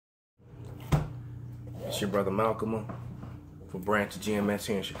It's your brother Malcolm for Branch of GMS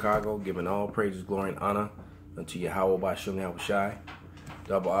here in Chicago, giving all praises, glory, and honor unto Yahweh Bashim Yahushai.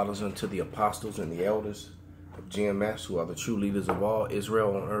 Double honors unto the apostles and the elders of GMS, who are the true leaders of all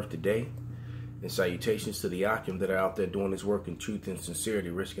Israel on earth today. And salutations to the Akim that are out there doing this work in truth and sincerity,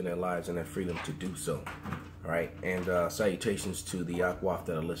 risking their lives and their freedom to do so. All right, and salutations to the Akwaf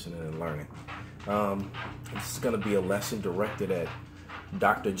that are listening and learning. This is going to be a lesson directed at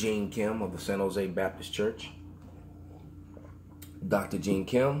Dr. Gene Kim of the San Jose Baptist Church. Dr. Gene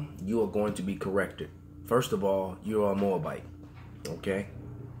Kim, you are going to be corrected. First of all, you are a Moabite, okay?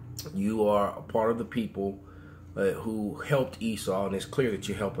 You are a part of the people who helped Esau, and it's clear that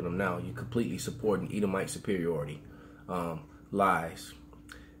you're helping them now. You're completely supporting Edomite superiority, lies,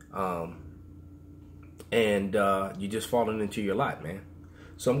 and you're just falling into your lot, man.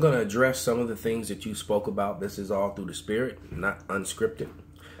 So I'm going to address some of the things that you spoke about. This is all through the Spirit, not unscripted.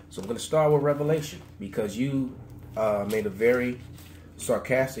 So I'm going to start with Revelation, because you made a very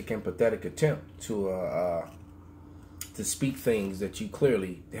sarcastic and pathetic attempt to speak things that you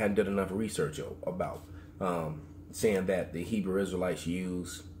clearly hadn't done enough research about, saying that the Hebrew Israelites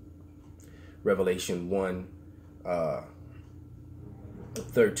use Revelation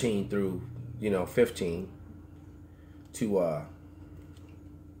 1:13 through 15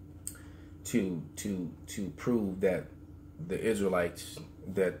 to prove that the Israelites,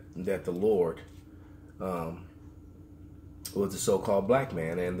 that the Lord was a so-called black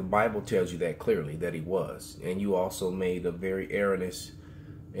man, and the Bible tells you that clearly, that he was. And you also made a very erroneous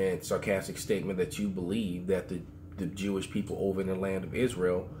and sarcastic statement that you believe that the Jewish people over in the land of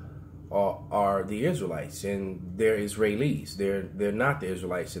Israel are the Israelites, and they're Israelis. They're not the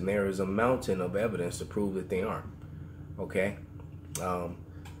Israelites, and there is a mountain of evidence to prove that they aren't. Okay?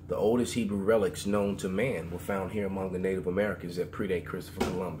 The oldest Hebrew relics known to man were found here among the Native Americans that predate Christopher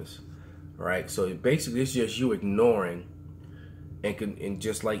Columbus. All right? So basically, it's just you ignoring, and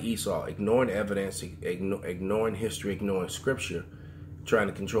just like Esau, ignoring evidence, ignoring history, ignoring scripture, trying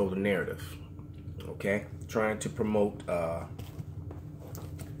to control the narrative. Okay? Trying to promote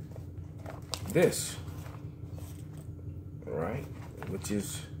this. All right? Which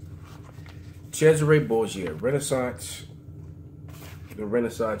is Cesare Borgia, the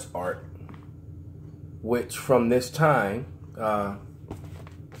Renaissance art, which from this time,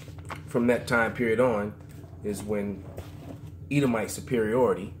 from that time period on, is when Edomite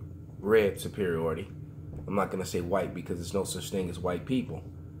superiority, red superiority, I'm not going to say white because there's no such thing as white people,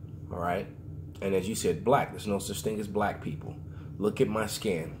 all right? And as you said, black, there's no such thing as black people. Look at my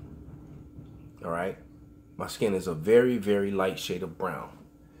skin, all right? My skin is a very, very light shade of brown.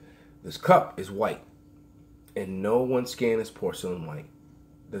 This cup is white. And no one's skin is porcelain white.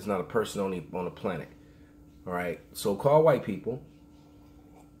 There's not a person on the planet. All right. So-called white people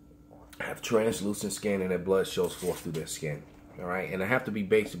have translucent skin, and their blood shows forth through their skin. All right. And I have to be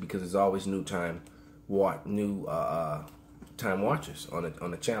basic because there's always new time watchers on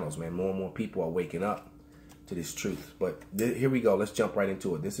the channels, man. More and more people are waking up to this truth. But here we go. Let's jump right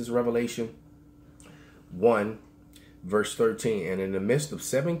into it. This is Revelation 1. Verse 13, and in the midst of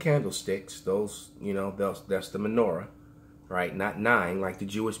 7 candlesticks, that's the menorah, right? Not 9 like the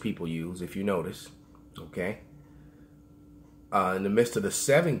Jewish people use, if you notice, okay? In the midst of the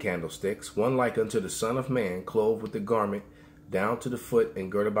 7 candlesticks, one like unto the Son of Man, clothed with the garment down to the foot,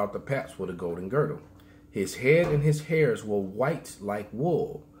 and girt about the paps with a golden girdle. His head and his hairs were white like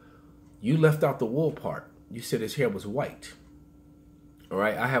wool. You left out the wool part. You said his hair was white. All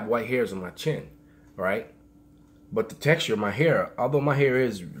right, I have white hairs on my chin, all right? But the texture of my hair, although my hair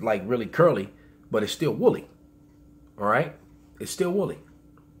is like really curly, but it's still woolly. All right? It's still woolly.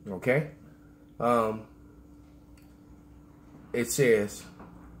 Okay? It says,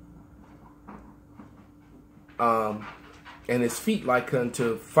 and his feet like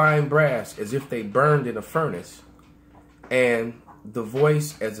unto fine brass, as if they burned in a furnace, and the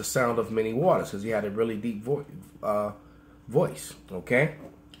voice as the sound of many waters, because he had a really deep voice. Okay?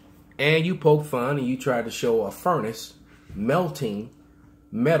 And you poke fun and you try to show a furnace melting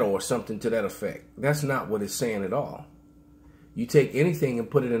metal or something to that effect. That's not what it's saying at all. You take anything and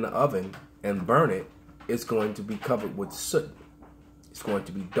put it in the oven and burn it, it's going to be covered with soot. It's going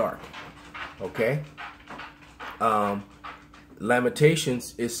to be dark. Okay?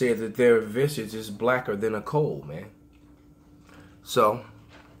 Lamentations, it says that their visage is blacker than a coal, man. So,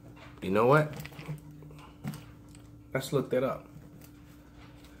 you know what? Let's look that up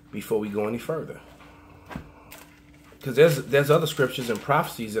before we go any further, because there's other scriptures and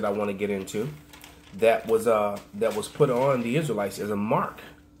prophecies that I want to get into that was put on the Israelites as a marker,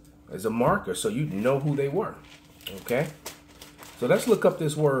 so you know who they were. Okay, so let's look up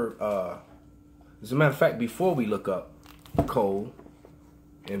this word As a matter of fact, before we look up coal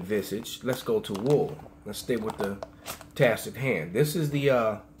and visage, let's go to wool. Let's stay with the task at hand. This is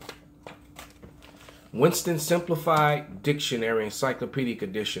the Winston Simplified Dictionary Encyclopedic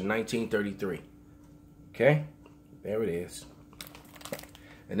Edition, 1933. Okay, there it is.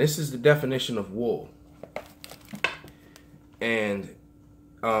 And this is the definition of wool. And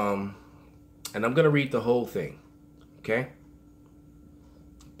I'm going to read the whole thing. Okay?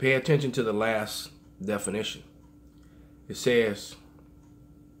 Pay attention to the last definition. It says,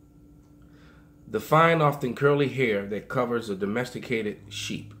 the fine, often curly hair that covers a domesticated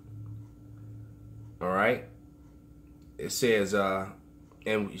sheep. All right? It says,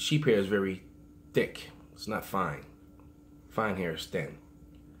 and sheep hair is very thick. It's not fine. Fine hair is thin.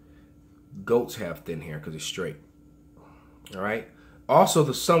 Goats have thin hair because it's straight. All right? Also,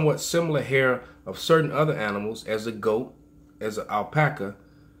 the somewhat similar hair of certain other animals, as a goat, as an alpaca,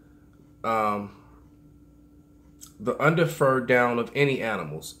 the underfur down of any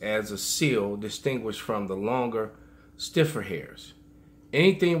animals, as a seal, distinguished from the longer, stiffer hairs.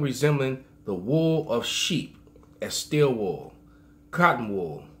 Anything resembling the wool of sheep, as steel wool, cotton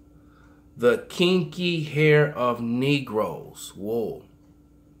wool, the kinky hair of Negroes, wool.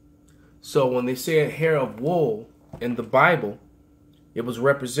 So when they said hair of wool in the Bible, it was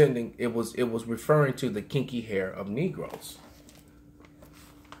representing, it was referring to the kinky hair of Negroes.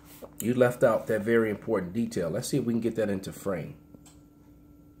 You left out that very important detail. Let's see if we can get that into frame.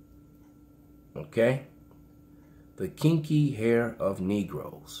 Okay? The kinky hair of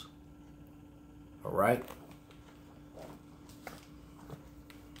Negroes. All right?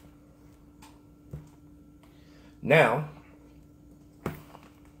 Now,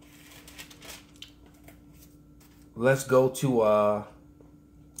 let's go to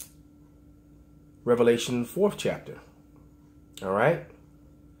Revelation 4th chapter. All right?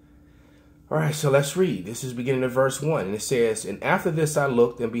 All right, so let's read. This is beginning of verse 1. And it says, and after this I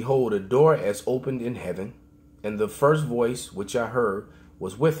looked, and behold, a door as opened in heaven. And the first voice which I heard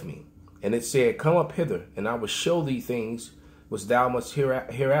was with me. And it said, come up hither, and I will show thee things which thou must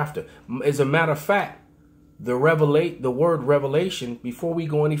hereafter. As a matter of fact, the word revelation, before we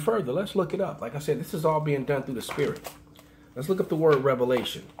go any further, let's look it up. Like I said, this is all being done through the Spirit. Let's look up the word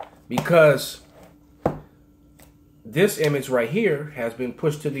revelation, because this image right here has been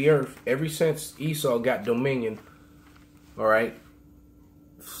pushed to the earth ever since Esau got dominion. All right,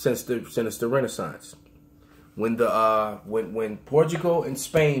 since the Renaissance, when when Portugal and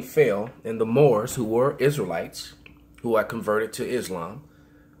Spain fell, and the Moors, who were Israelites, who had converted to Islam,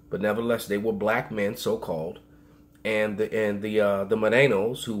 but nevertheless they were black men, so called, and the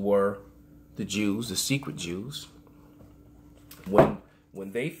Morenos, who were the Jews, the secret Jews, when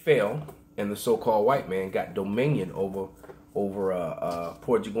they fell, and the so-called white man got dominion over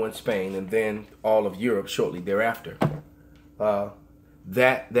Portugal and Spain, and then all of Europe shortly thereafter,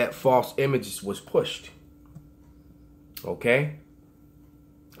 that false image was pushed. Okay,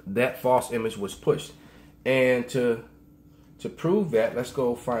 that false image was pushed, and to prove that, let's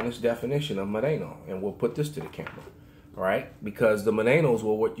go find this definition of Moreno, and we'll put this to the camera. All right, because the Morenos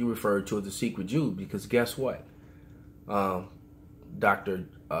were what you referred to as the secret Jews. Because guess what, Dr.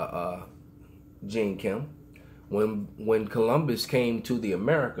 Gene Kim, when Columbus came to the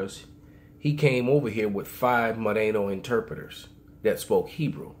Americas, he came over here with 5 Moreno interpreters that spoke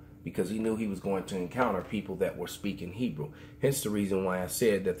Hebrew, because he knew he was going to encounter people that were speaking Hebrew. Hence the reason why I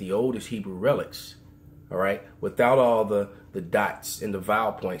said that the oldest Hebrew relics, all right, without all the dots and the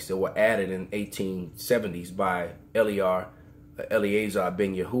vowel points that were added in 1870s by Eleazar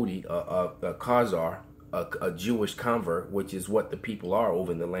ben Yehudi, a Khazar, a Jewish convert, which is what the people are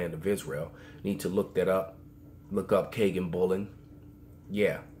over in the land of Israel. You need to look that up. Look up Kagan Bullen.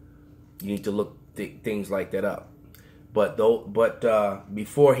 Yeah, you need to look things like that up. But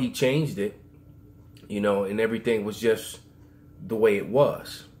before he changed it, and everything was just the way it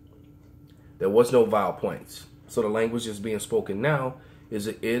was. There was no vowel points. So the language that's being spoken now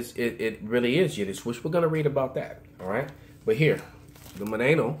it really is Yiddish, which we're going to read about that. All right. But here, the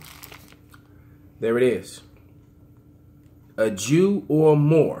Moreno, there it is. A Jew or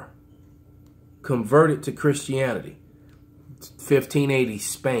more converted to Christianity. 1580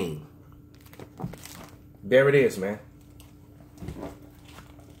 Spain. There it is, man.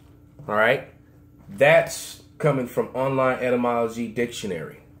 All right. That's coming from Online Etymology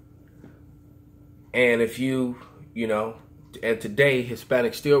Dictionary. And if and today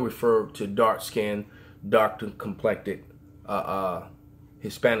Hispanics still refer to dark-skinned, dark-complected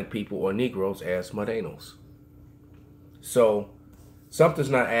Hispanic people or Negroes as Morenos. So something's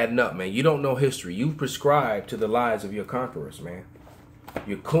not adding up, man. You don't know history. You prescribe to the lies of your conquerors, man.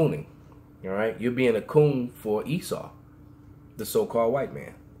 You're cooning. All right. You're being a coon for Esau, the so-called white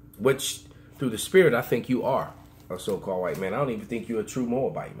man, which through the spirit, I think you are a so-called white man. I don't even think you're a true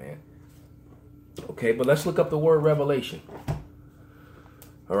Moabite, man. Okay, but let's look up the word revelation.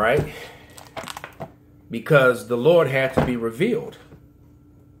 All right. Because the Lord had to be revealed.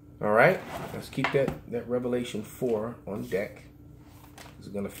 All right. Let's keep that Revelation 4 on deck. It's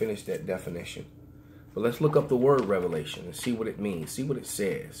going to finish that definition. But let's look up the word revelation and see what it means. See what it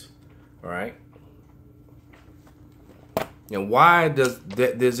says. All right. And why does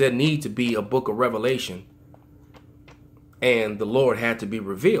there need to be a book of Revelation and the Lord had to be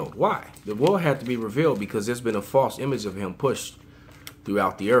revealed? Why? The Lord had to be revealed because there's been a false image of him pushed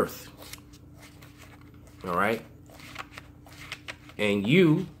throughout the earth. All right. And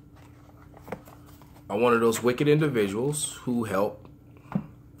you are one of those wicked individuals who help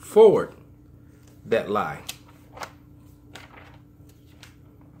forward that lie.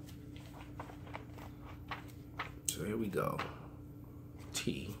 So here we go.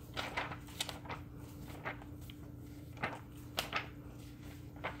 T.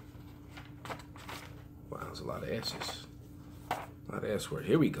 Wow, there's a lot of S's. A lot of S words.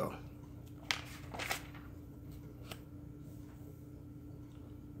 Here we go.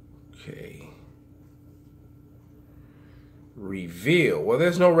 Okay. Reveal. Well,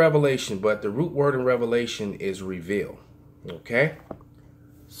 there's no revelation, but the root word in revelation is reveal. Okay?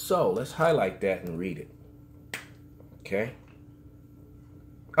 So, let's highlight that and read it. Okay?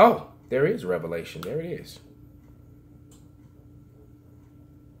 Oh, there is revelation. There it is.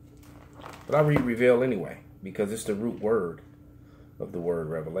 But I'll read reveal anyway, because it's the root word of the word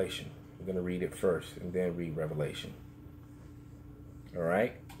revelation. We're going to read it first and then read revelation. All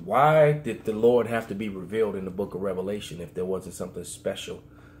right? Why did the Lord have to be revealed in the book of Revelation if there wasn't something special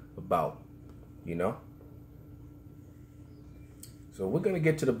about, you know? So we're going to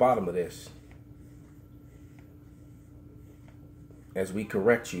get to the bottom of this as we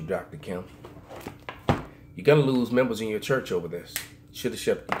correct you, Dr. Kim. You're going to lose members in your church over this. You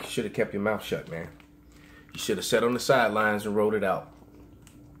should have kept your mouth shut, man. You should have sat on the sidelines and wrote it out.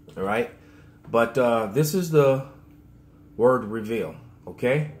 All right? But this is the word reveal.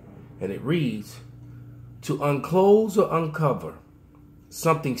 Okay? And it reads, to unclose or uncover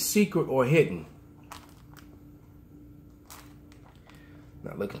something secret or hidden.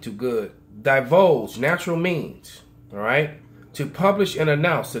 Not looking too good. Divulge, natural means. All right? To publish and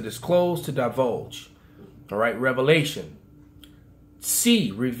announce, to disclose, to divulge. All right? Revelation.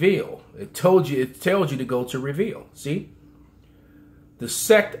 See, reveal. It tells you to go to reveal. See? The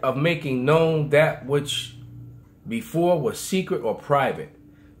sect of making known that which before was secret or private,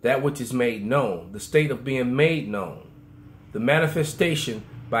 that which is made known, the state of being made known, the manifestation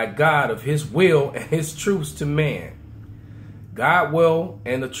by God of his will and his truths to man. God will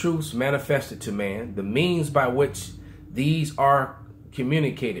and the truths manifested to man, the means by which these are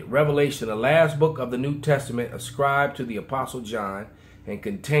communicated. Revelation, the last book of the New Testament, ascribed to the Apostle John and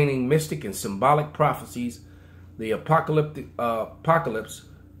containing mystic and symbolic prophecies, the apocalypse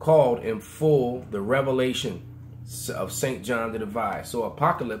called in full the Revelation of St. John the Divine. So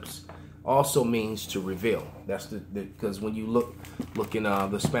apocalypse also means to reveal. That's because when you look in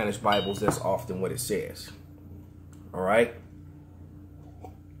the Spanish Bibles, that's often what it says. All right.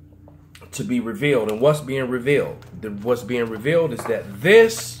 To be revealed. And what's being revealed? What's being revealed is that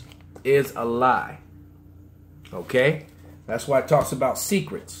this is a lie. Okay. That's why it talks about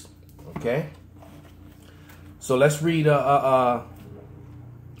secrets. Okay. So let's read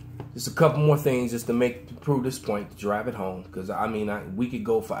just a couple more things just to prove this point, to drive it home. Because, I mean, we could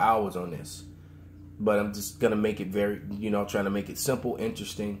go for hours on this. But I'm just going to make it very, trying to make it simple,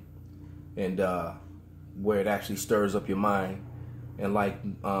 interesting, and where it actually stirs up your mind. And like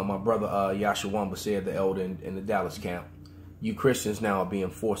my brother Yasha Wamba said, the elder in the Dallas camp, you Christians now are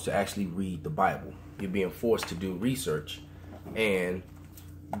being forced to actually read the Bible. You're being forced to do research. And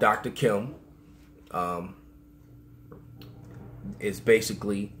Dr. Kim is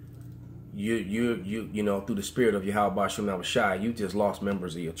basically... You know, through the spirit of Yahweh Bashim Nabashai, you just lost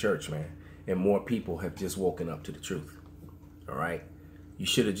members of your church, man. And more people have just woken up to the truth. All right? You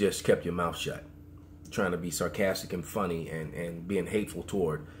should have just kept your mouth shut. Trying to be sarcastic and funny and being hateful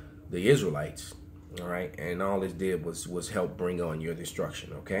toward the Israelites. All right? And all this did was help bring on your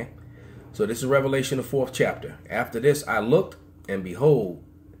destruction, okay? So this is Revelation, the 4th chapter. After this, I looked, and behold,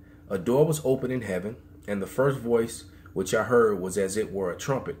 a door was opened in heaven, and the first voice which I heard was as it were a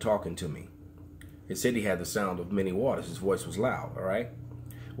trumpet talking to me. It said he had the sound of many waters. His voice was loud, all right?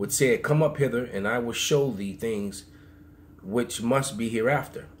 Which said, come up hither, and I will show thee things which must be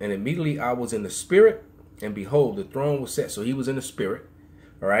hereafter. And immediately I was in the spirit, and behold, the throne was set. So he was in the spirit,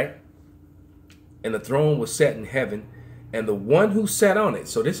 all right? and the throne was set in heaven, and the one who sat on it.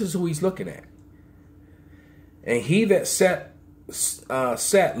 So this is who he's looking at. And he that sat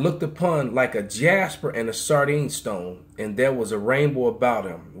looked upon like a jasper and a sardine stone, and there was a rainbow about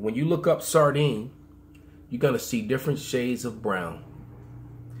him. When you look up sardine, you're going to see different shades of brown.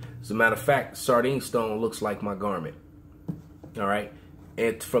 As a matter of fact, sardine stone looks like my garment. All right.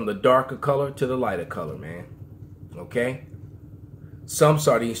 And from the darker color to the lighter color, man. Okay. Some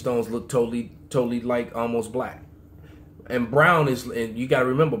sardine stones look totally like almost black. And brown is, and you got to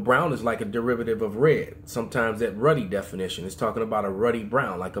remember, brown is like a derivative of red. Sometimes that ruddy definition is talking about a ruddy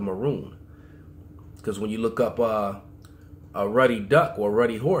brown, like a maroon. Because when you look up a ruddy duck or a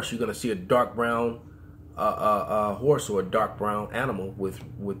ruddy horse, you're going to see a dark brown horse or a dark brown animal with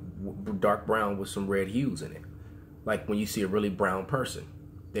dark brown with some red hues in it. Like when you see a really brown person,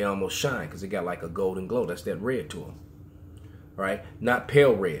 they almost shine because they got like a golden glow. That's that red to them. All right, not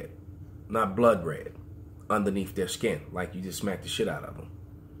pale red, not blood red underneath their skin, like you just smacked the shit out of them.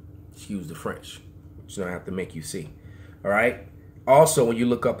 Excuse the French, which don't have to make you see. All right. Also, when you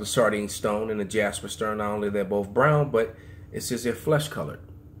look up the sardine stone and the jasper stone, not only they're both brown, but it says they're flesh colored.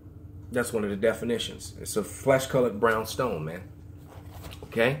 That's one of the definitions. It's a flesh colored brown stone, man.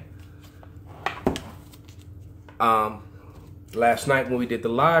 Okay. Last night when we did the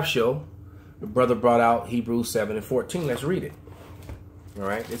live show, the brother brought out Hebrews 7 and 14. Let's read it. All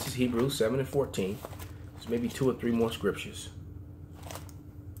right. This is Hebrews 7 and 14. There's maybe 2 or 3 more scriptures.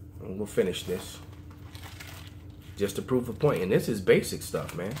 And we'll finish this. Just to prove a point. And this is basic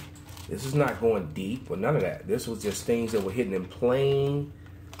stuff, man. This is not going deep or none of that. This was just things that were hidden in plain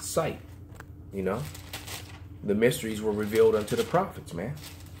sight. You know, the mysteries were revealed unto the prophets, man.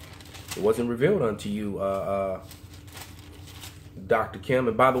 It wasn't revealed unto you, Dr. Kim.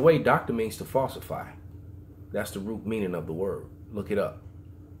 And by the way, doctor means to falsify. That's the root meaning of the word. Look it up.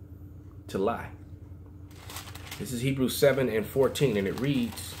 To lie. This is Hebrews 7 and 14, and it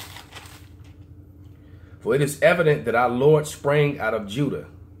reads, for it is evident that our Lord sprang out of Judah,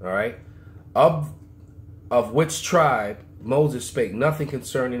 all right, of which tribe Moses spake nothing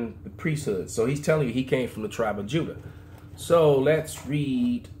concerning the priesthood. So he's telling you he came from the tribe of Judah. So let's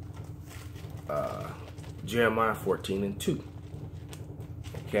read Jeremiah 14 and 2.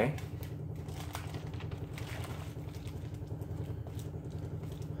 Okay.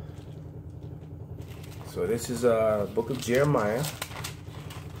 So this is book of Jeremiah.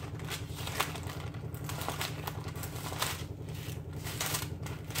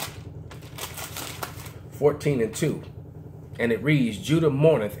 (14 and 2). And it reads, Judah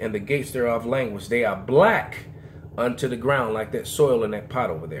mourneth, and the gates thereof languish. They are black unto the ground, like that soil in that pot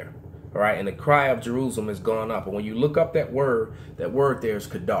over there. All right, and the cry of Jerusalem has gone up. And when you look up that word there is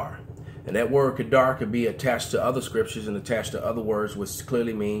Kedar. And that word Kedar could be attached to other scriptures and attached to other words, which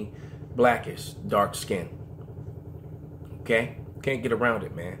clearly mean blackish, dark skin. Okay? Can't get around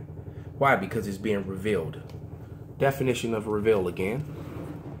it, man. Why? Because it's being revealed. Definition of reveal again.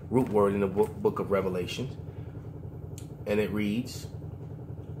 Root word in the book of Revelation. And it reads,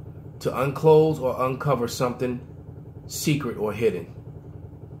 to unclose or uncover something secret or hidden.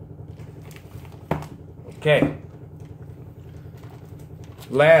 Okay.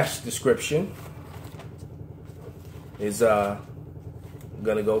 Last description is gonna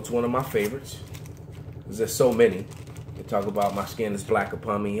go to one of my favorites, because there's so many. They talk about my skin is black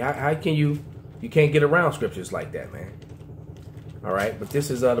upon me. How can you can't get around scriptures like that, man. All right, but this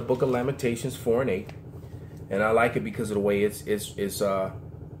is the book of Lamentations 4 and 8, and I like it because of the way it's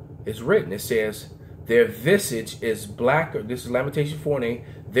written. It says their visage is blacker. This is Lamentations 4 and 8.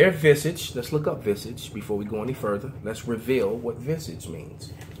 Their visage. Let's look up visage before we go any further. Let's reveal what visage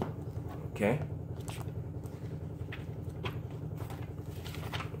means. Okay.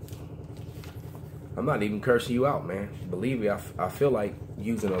 I'm not even cursing you out, man. Believe me, I feel like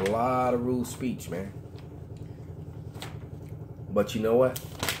using a lot of rude speech, man. But you know what?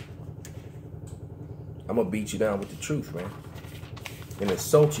 I'm going to beat you down with the truth, man. And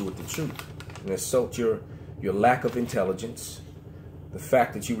insult you with the truth. And insult your lack of intelligence. The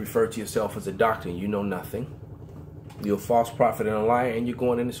fact that you refer to yourself as a doctor and you know nothing. You're a false prophet and a liar, and you're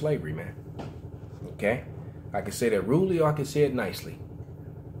going into slavery, man. Okay? I can say that rudely or I can say it nicely.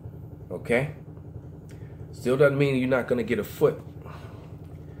 Okay? Still doesn't mean you're not going to get a foot.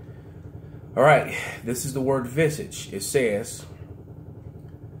 All right. This is the word visage. It says,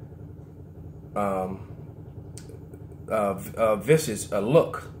 visage, a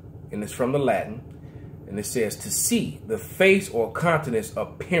look. And it's from the Latin. And it says to see, the face or countenance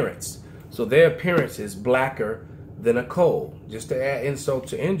appearance. So their appearance is blacker than a coal. Just to add insult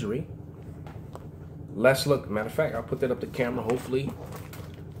to injury. Let's look. Matter of fact, I'll put that up the camera. Hopefully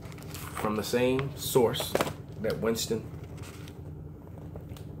from the same source that Winston.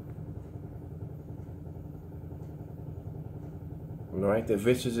 All right, the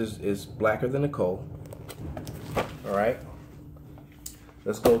vicious is blacker than the coal. All right,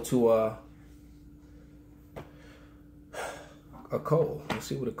 let's go to a coal. Let's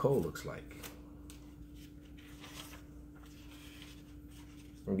see what a coal looks like.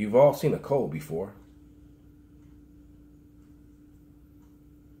 You've all seen a coal before.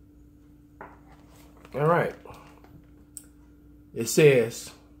 All right. It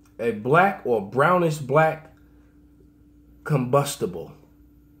says a black or brownish black combustible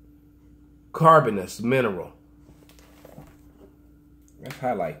carbonous mineral. Let's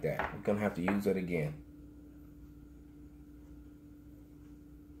highlight that. We're going to have to use it again.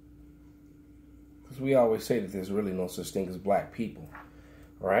 Because we always say that there's really no such thing as black people.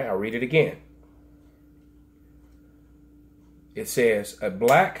 All right, I'll read it again. It says a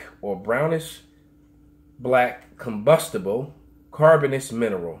black or brownish black combustible carbonous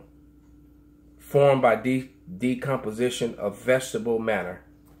mineral formed by decomposition of vegetable matter.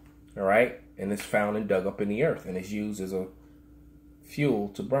 All right, and it's found and dug up in the earth, and it's used as a fuel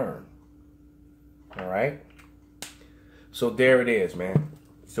to burn. All right, so there it is, man.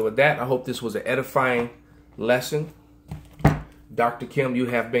 So with that, I hope this was an edifying lesson. Dr. Kim, you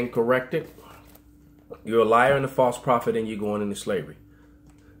have been corrected. You're a liar and a false prophet, and you're going into slavery.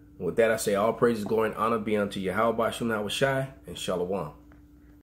 With that, I say all praises, glory, and honor be unto Yahweh Bashum Shai and Shalom.